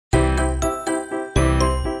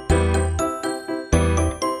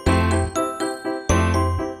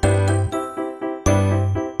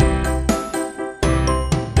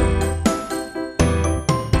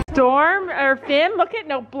him. Look at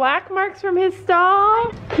no black marks from his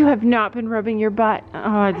stall. You have not been rubbing your butt. Oh,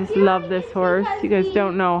 I just love this horse. You guys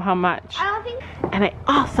don't know how much. And I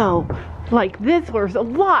also like this horse a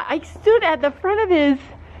lot. I stood at the front of his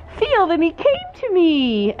field and he came to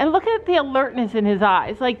me. And look at the alertness in his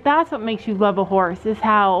eyes. Like, that's what makes you love a horse, is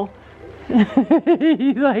how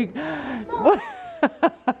he's like, what?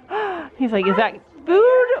 He's like, is that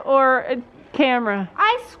food or a camera?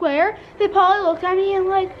 I swear they probably looked at me and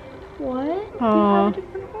like, what? You have a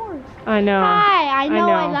different horse. I know. Hi, I know.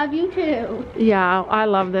 I love you too. Yeah, I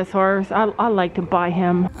love this horse. I like to buy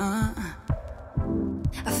him. I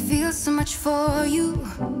feel so much for you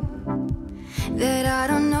that I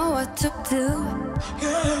don't know what to do.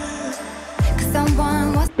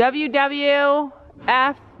 WWFD.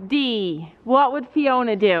 What would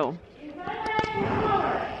Fiona do?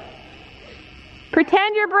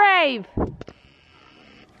 Pretend you're brave.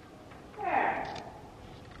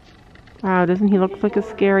 Wow, doesn't he look like a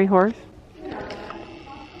scary horse?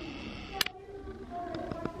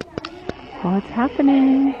 Oh, it's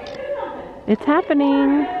happening. It's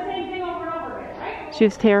happening. She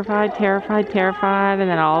was terrified, terrified, terrified, and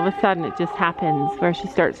then all of a sudden it just happens where she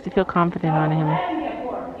starts to feel confident on him.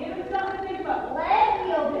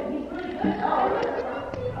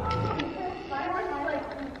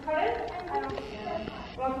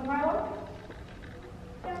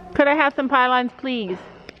 Could I have some pylons, please?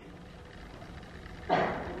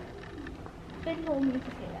 They told me to say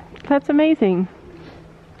that. That's amazing.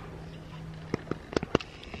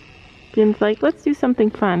 Jim's like, let's do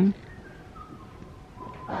something fun.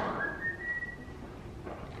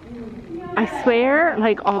 I swear,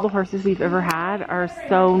 like, all the horses we've ever had are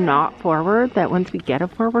so not forward that once we get a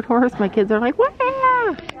forward horse, my kids are like, wah!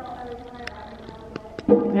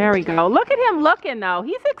 There we go. Look at him looking, though.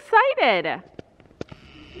 He's excited.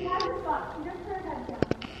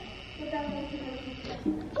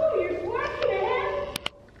 Oh, you're squashing him?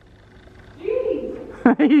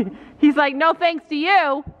 Jeez. He's like, no thanks to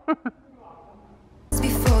you.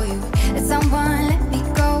 Before you, let someone let me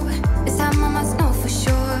go. This time I must know for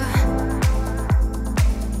sure.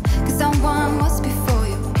 Cause someone was before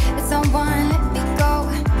you. Let someone let me go.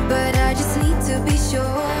 But I just need to be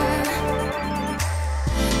sure.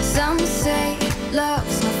 Some say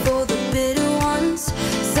love's not for the bitter ones.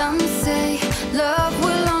 Some say love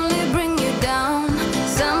will only bring you down.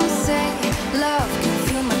 Some say love can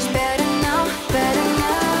feel much better now, better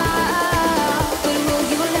now. But will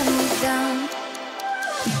you let me down?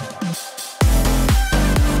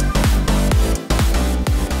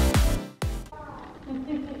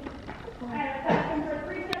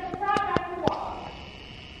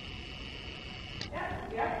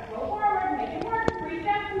 Go forward, make it work. 3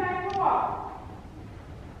 steps and back to walk.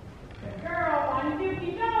 Good girl. 1, 2,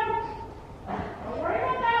 keep going. Don't worry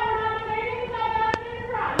about that. We're not saying anything about that. It's in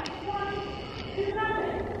front. Each one is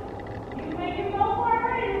nothing. You can make him go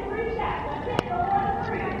forward and 3 steps. That's it. Go forward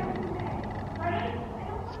 3. Ready?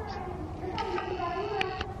 You're coming back to the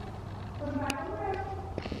rest. Put him back on the rest.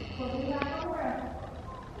 Put him back on the rest.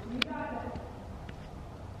 You got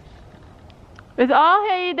it. Is all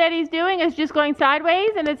that he's doing is just going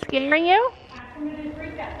sideways and it's scaring you? Ask him to do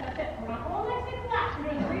 3 steps. That's it. We're not going like 6 laps. We're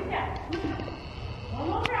doing 3 steps. One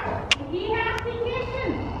more round. He has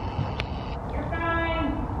conditions. You're fine.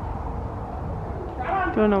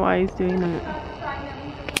 Don't know why he's doing that.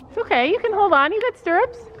 It's okay. You can hold on. You got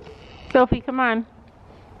stirrups. Sophie, come on.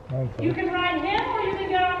 Okay. You can ride him or you can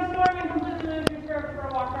get on the storm and completely lose your stirrups for a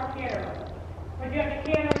walk around here. But you have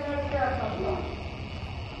to canter with no stirrups on the floor.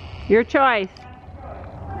 Your choice.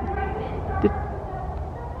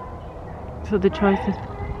 So the choice is...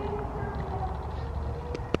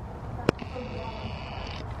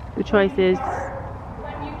 The choice is...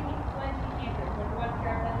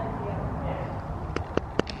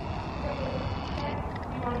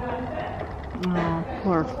 Oh,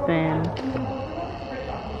 poor Finn.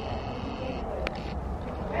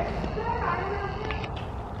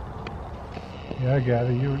 Yeah, I got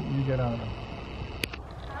it. You get on him.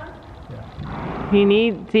 He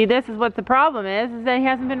needs, see, this is what the problem is that he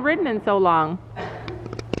hasn't been ridden in so long.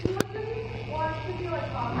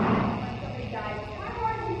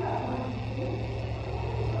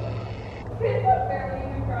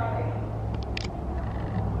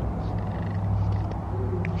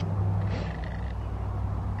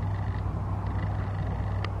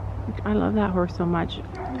 I love that horse so much.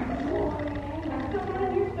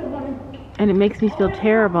 And it makes me feel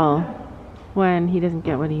terrible when he doesn't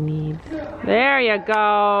get what he needs. There you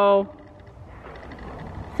go.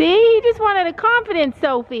 See, he just wanted a confidence,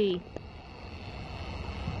 Sophie.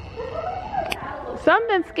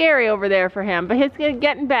 Something scary over there for him, but he's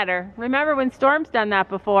getting better. Remember when Storm's done that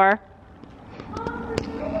before?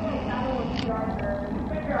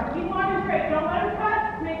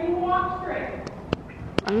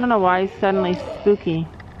 I don't know why he's suddenly spooky.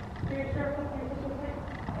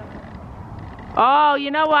 Oh,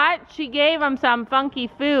 you know what? She gave him some funky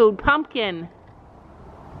food. Pumpkin.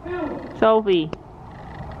 Sophie.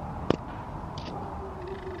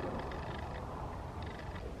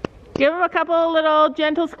 Give him a couple of little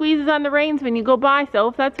gentle squeezes on the reins when you go by,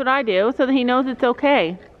 Soph. That's what I do, so that he knows it's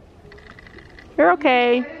okay. You're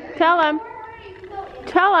okay. Tell him.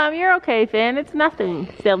 Tell him you're okay, Finn. It's nothing,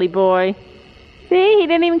 silly boy. See, he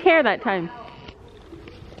didn't even care that time.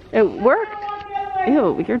 It worked.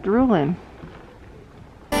 Ew, you're drooling.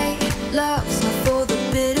 Love's not for the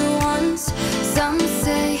bitter ones. Some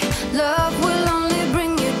say love will only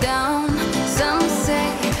bring you down. Some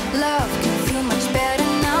say love can feel much better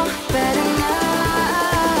now, better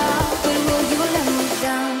now. But will you let me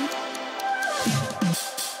down?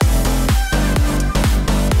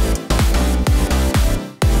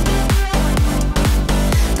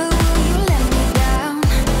 But will you let me down?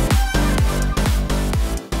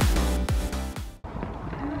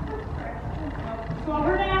 Slow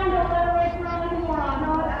her down, don't let her race around like a moron.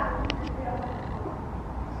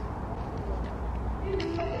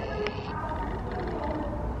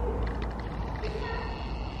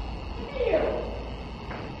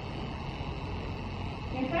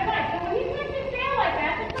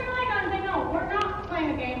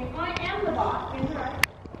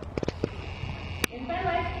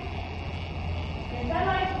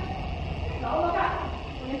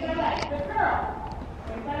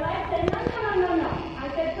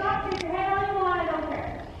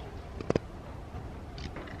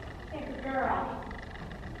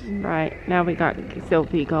 Right, now we got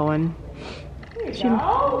Sophie going. She...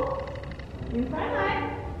 Go. Inside leg.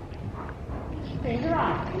 Change your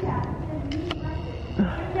eyes.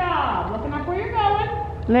 Good job. Looking up where you're going.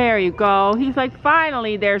 There you go. He's like,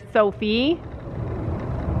 finally there's Sophie.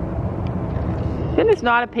 Finn is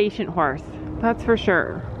not a patient horse. That's for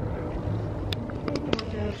sure.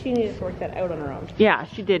 She needed to work that out on her own. Yeah,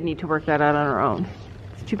 she did need to work that out on her own.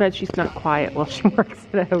 It's too bad she's not quiet while she works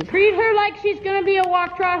it out. Treat her like she's going to be a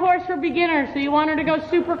walk trot horse for beginners. So you want her to go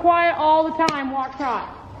super quiet all the time, walk trot.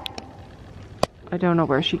 I don't know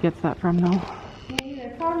where she gets that from though.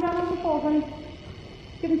 Calm down on the poles, honey.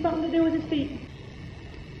 Give him something to do with his feet.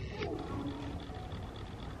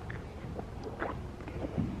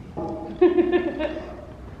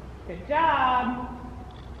 Good job.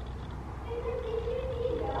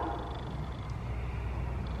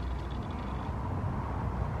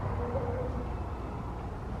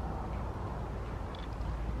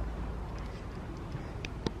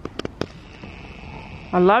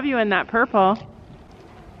 I love you in that purple.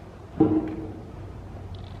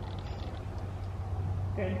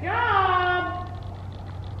 Good job.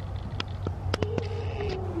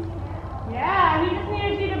 Yeah, he just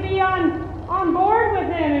needed you to be on board with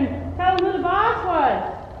him and tell him who the boss was.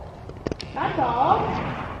 That's all.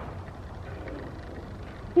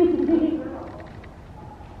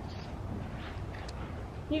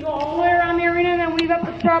 You go all the way around the arena and then weave up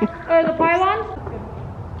the the pylons?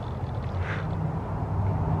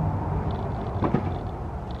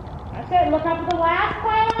 That's it. Look up at the last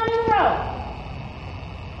pylon in the row.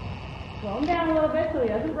 Slow him down a little bit so he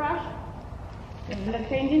doesn't rush. You end up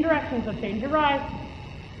changing direction, so change your ride.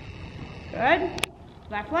 Good.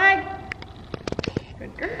 Left leg.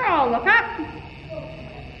 Good girl. Look up.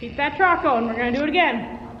 Keep that trot going. We're going to do it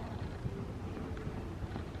again.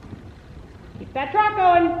 Keep that trot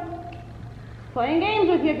going. Playing games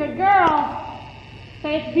with you. Good girl.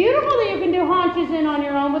 Say it's beautiful that you can do haunches in on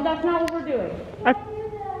your own, but that's not what we're doing.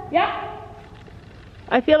 Yep.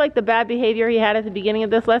 I feel like the bad behavior he had at the beginning of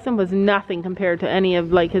this lesson was nothing compared to any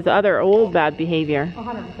of like his other old bad behavior.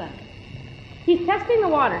 100%. He's testing the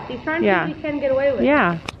waters. He's trying to see if he can get away with it.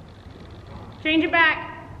 Yeah. Change it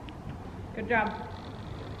back. Good job.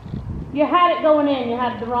 You had it going in. You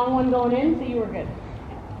had the wrong one going in, so you were good.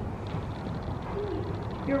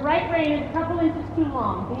 Your right rein is a couple inches too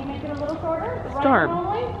long. Can you make it a little shorter? The right Storm. one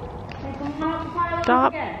only? Make them come up the pylons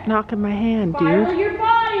Stop again. knocking my hand, Spiral dude. your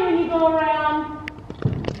body when you go around.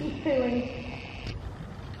 He's chewing.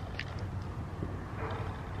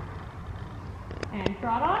 And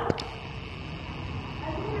trot on.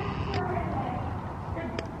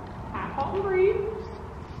 Good. Half halt and breathe.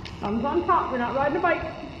 Thumbs on top. We're not riding a bike.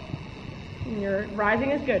 And your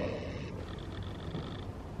rising is good.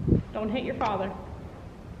 Don't hit your father.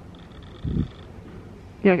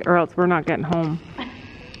 Yeah, or else we're not getting home. But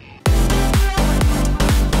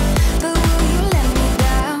will you let me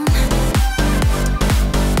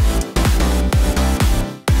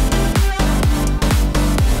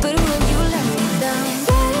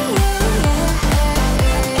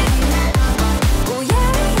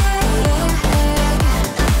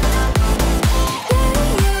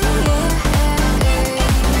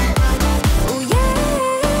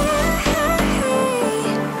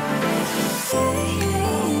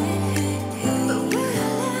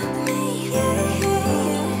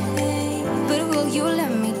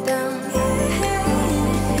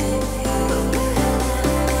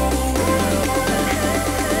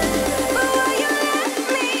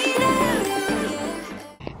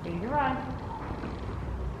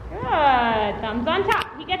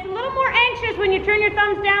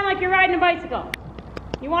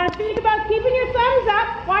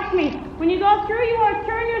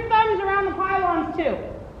too.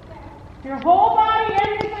 Your whole body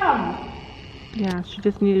and your thumb. Yeah, she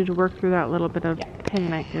just needed to work through that little bit of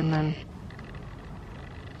panic and then.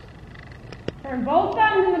 Turn both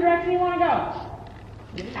thumbs in the direction you want to go.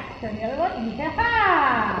 Turn the other way.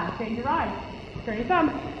 Yeah! Change your eyes. Turn your thumb.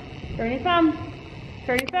 Turn your thumb.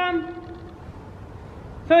 Turn your thumb.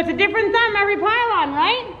 So it's a different thumb every pylon,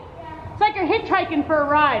 right? Yeah. It's like you're hitchhiking for a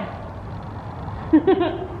ride.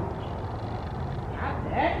 That's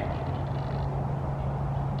it.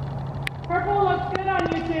 Purple looks good on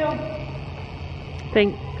you too.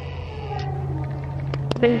 Thank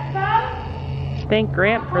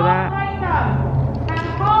Grant for that. Right thumb.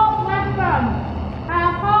 Half halt, left thumb.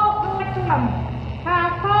 Half halt, left thumb.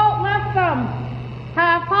 Half halt, left thumb.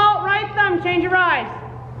 Half halt, right thumb. Change your eyes.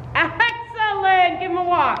 Excellent. Give him a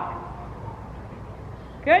walk.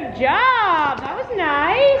 Good job. That was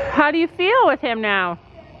nice. How do you feel with him now?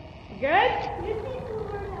 Good?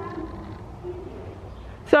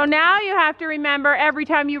 So now you have to remember every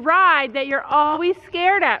time you ride that you're always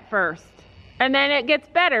scared at first. And then it gets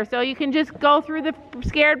better. So you can just go through the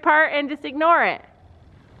scared part and just ignore it.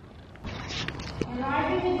 And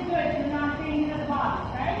riding is good. You're not changing the body,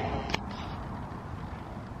 okay?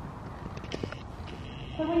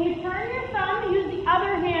 So when you turn your thumb, use the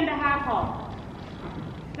other hand to half halt.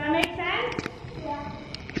 Does that make sense? Yeah.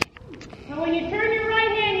 So when you turn your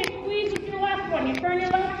right hand, you squeeze with your left one. You turn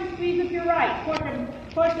your left, you squeeze with your right. Push him,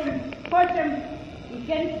 push him, push him. He's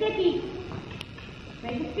getting sticky.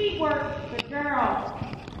 Make his feet work. Good girl.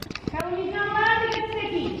 Tell him he's not allowed to get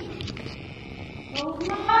sticky. Those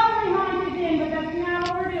lovely haunches in, but that's not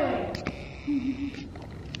what we're doing.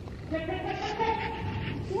 Click, click, click, click, click.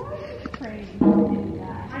 What is crazy?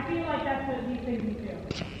 I feel like that's what these things do.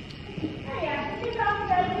 Oh yeah, keep on,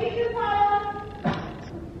 guys. Keep your pile.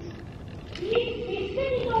 He's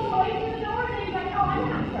sticky going away from the door, and he's like, oh, I'm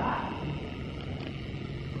not shot.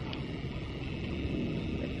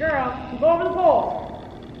 Good girl. Go over the pole.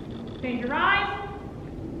 Change your eyes.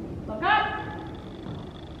 Look up.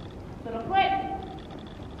 Little click.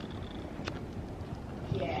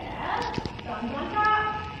 Yeah. Thumbs on top.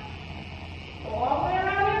 Go all the way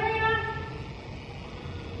around the arena.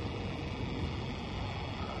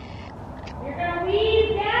 You're going to weave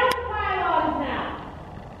down the pylons now.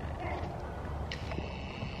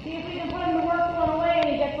 See if we can put him to work one away and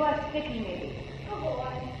he gets less sticky maybe.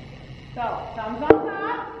 So, thumbs on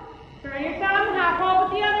top. Turn your thumb, half hold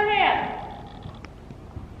with the other hand.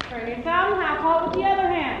 Turn your thumb, half hold with the other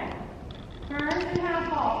hand. Turn and half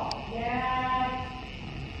hold. Yes.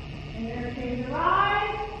 And you're going to change your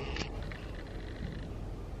eyes.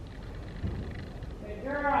 Good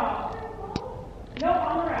girl. Nope,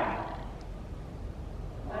 on the right.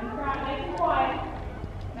 Nice and quiet.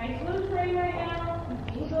 Nice loose ring right now.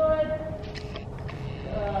 Looking good.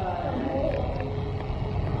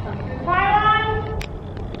 Good pylon.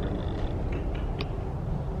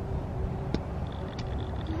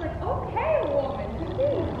 Okay, woman.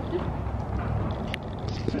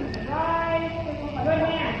 Right. Good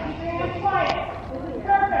hand. Keep your hands quiet. This is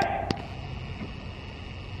perfect.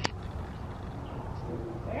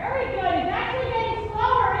 Very good. He's actually getting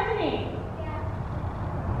slower, isn't he? Yeah.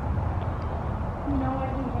 You know what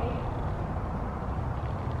he hates?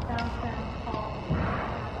 Sound call.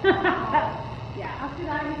 Yeah. After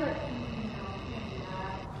that, he's like,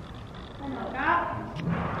 and look up.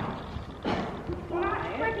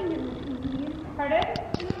 Pardon?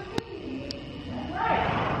 That's right.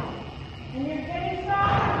 And you're getting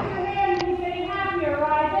soft with your hand and you're getting happier,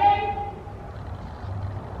 rising.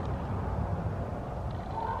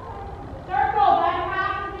 Circle back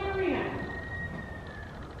half of the arena.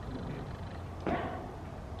 Yeah.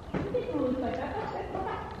 You can move like that. That's it. Go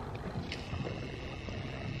back.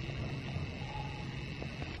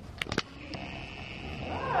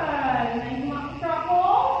 Good. And then you want to circle.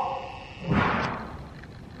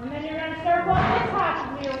 And then you're going to circle this half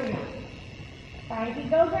of the arena. Try to keep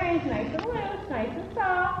those reins nice and loose, nice and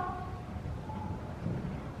soft.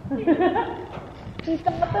 He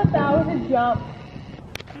thought that was a jump.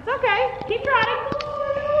 It's okay. Keep trotting.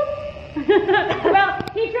 Well,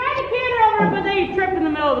 he tried to canter over, but then he tripped in the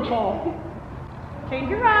middle of the pole. Change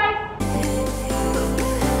your eyes.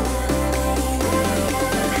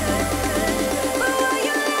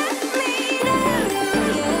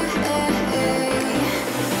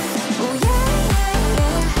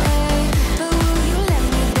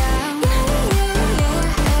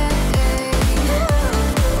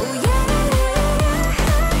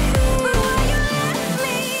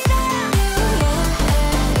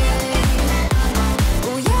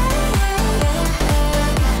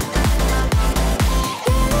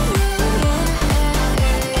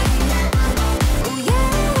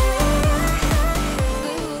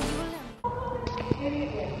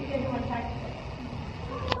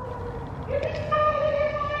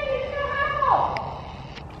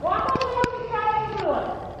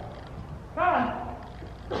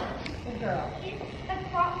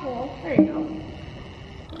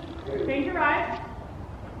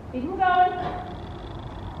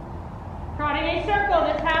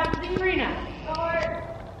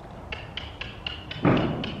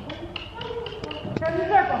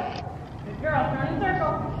 girl. Turn in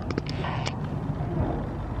circle.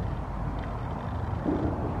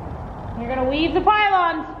 You're gonna weave the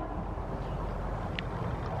pylons.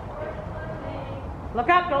 Look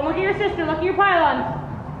up. Don't look at your sister. Look at your pylons.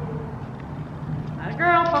 Not a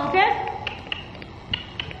girl. Focus.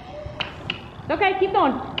 It's okay. Keep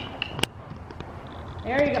going.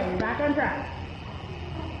 There you go. You're back on track.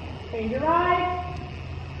 Change your eyes.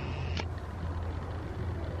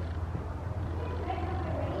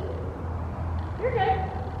 You're good.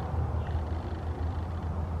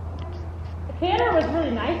 The canter was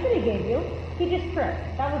really nice that he gave you. He just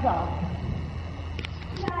tripped. That was all.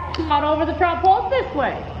 Not over the trot poles this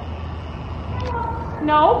way.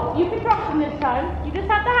 No, you can trot him this time. You just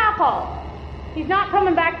have to half haul. He's not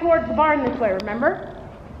coming back towards the barn this way, remember?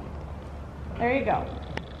 There you go.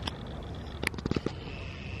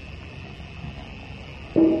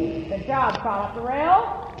 Good job. Crawl up the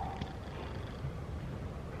rail.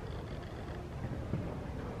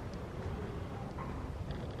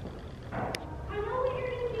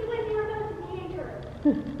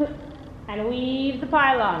 And weave the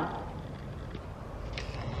pylon.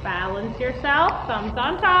 Balance yourself, thumbs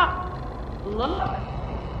on top.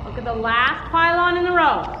 Look at the last pylon in the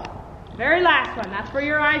row. Very last one, that's where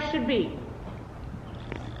your eyes should be.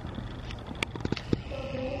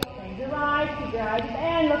 Change your eyes, keep your eyes at the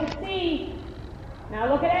end, look at C. Now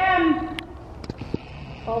look at M.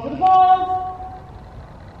 Over the balls.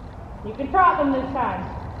 You can trot them this time.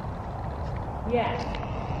 Yes.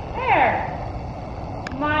 There.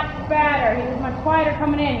 Much better. He was much quieter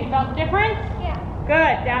coming in. You felt the difference? Yeah.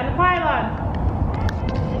 Good. Down the pylon.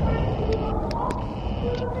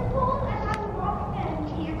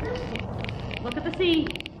 Look at the C.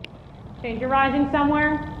 Change your rising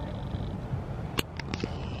somewhere.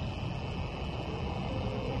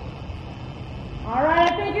 All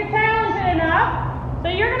right, I think you're talented enough. So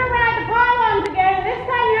you're going to ride the pylons again. This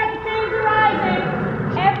time you have to change your rising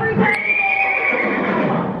every time.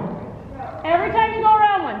 Every time you go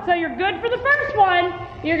around one. So you're good for the first one.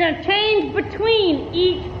 You're going to change between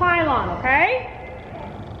each pylon, okay?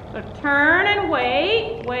 So turn and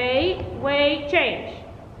wait, wait, wait, change.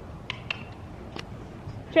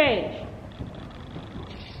 Change.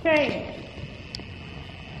 Change.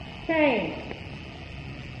 Change.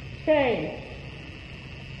 Change.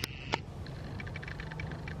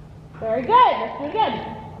 Very good. Let's do it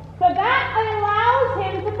again. So that allows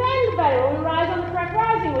him to bend better when we rise on the correct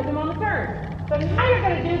rising with him on the turn. So now you're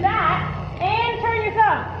going to do that and turn your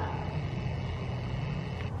thumb.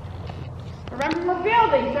 Remember, we're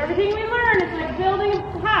building, so everything we learn is like building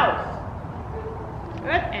a house.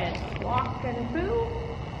 Good, and walk and poo.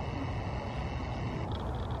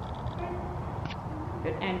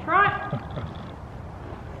 Good, and trot.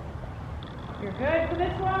 You're good for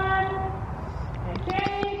this one. And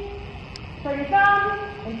change. Turn your thumb,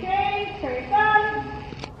 and change, turn your thumb.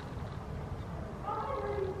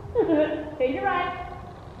 Change your right.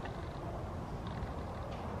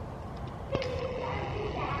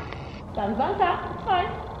 Thumbs on top, fine.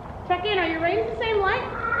 Check in, are your reins the same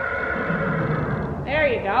length? There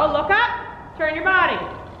you go, look up, turn your body.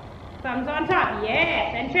 Thumbs on top,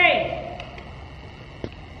 yes, and change.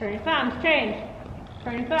 Turn your thumbs, change.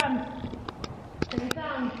 Turn your thumbs. Turn your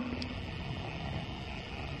thumbs.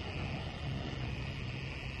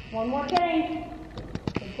 One more change.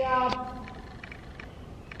 Good job.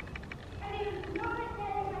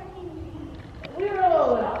 We were a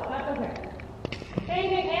little off. That's okay.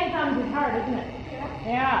 Changing and thumbs is hard, isn't it?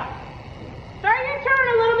 Yeah. Start your turn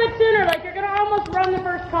a little bit sooner, like you're going to almost run the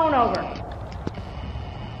first cone over.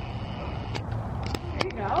 There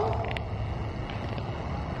you go.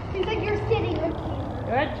 Seems like you're sitting with me.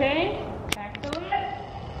 Good. Change. Excellent.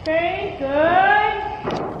 Change. Good.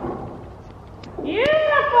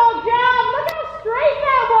 Beautiful job! Look how straight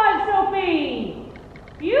that was, Sophie!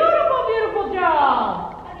 Beautiful, beautiful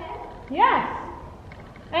job! Okay. Yes.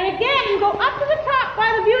 And again, you go up to the top by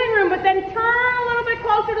the viewing room, but then turn a little bit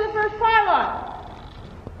closer to the first pylon.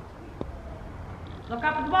 Look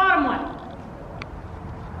up at the bottom one.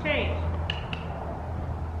 Change.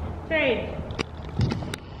 Change.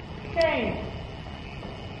 Change.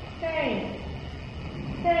 Change.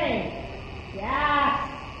 Change. Yes.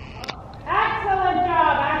 Excellent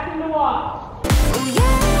job. Ask him to walk. Oh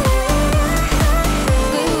yeah,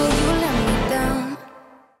 baby, you let me down.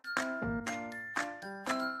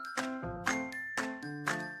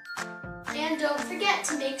 And don't forget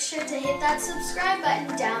to make sure to hit that subscribe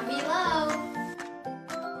button down below.